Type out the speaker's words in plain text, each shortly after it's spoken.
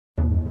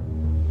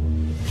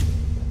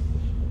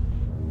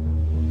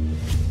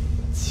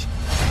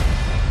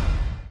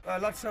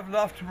lots of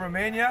love to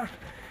Romania,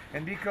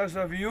 and because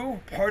of you,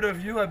 part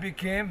of you, I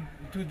became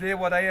today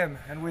what I am.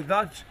 And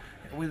without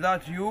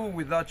you,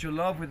 without your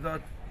love,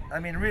 I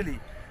mean, really,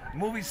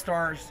 movie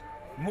stars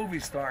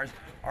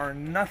are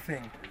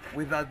nothing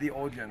without the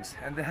audience,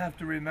 and they have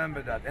to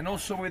remember that. And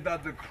also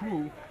without the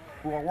crew,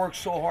 who work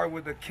so hard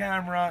with the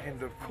camera, in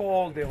the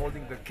cold, they're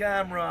holding the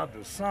camera,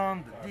 the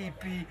sound, the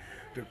DP,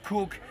 the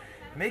cook.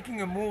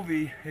 Making a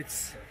movie,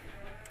 it's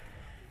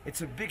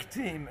a big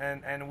team,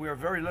 and we are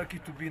very lucky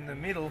to be in the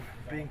middle,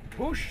 being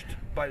pushed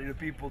by the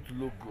people to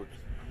look good.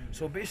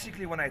 So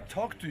basically, when I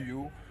talk to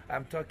you,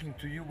 I'm talking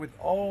to you with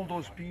all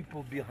those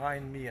people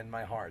behind me and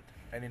my heart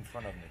and in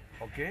front of me,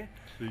 okay?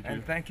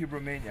 And thank you,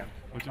 Romania.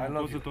 I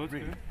love you.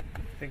 Really.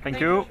 Thank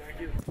you.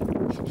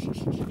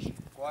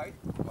 Quiet,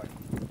 quiet.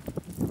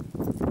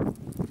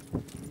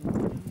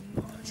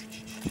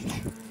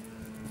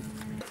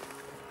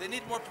 They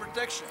need more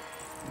protection.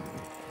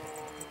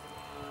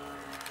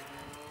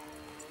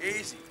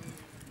 Easy.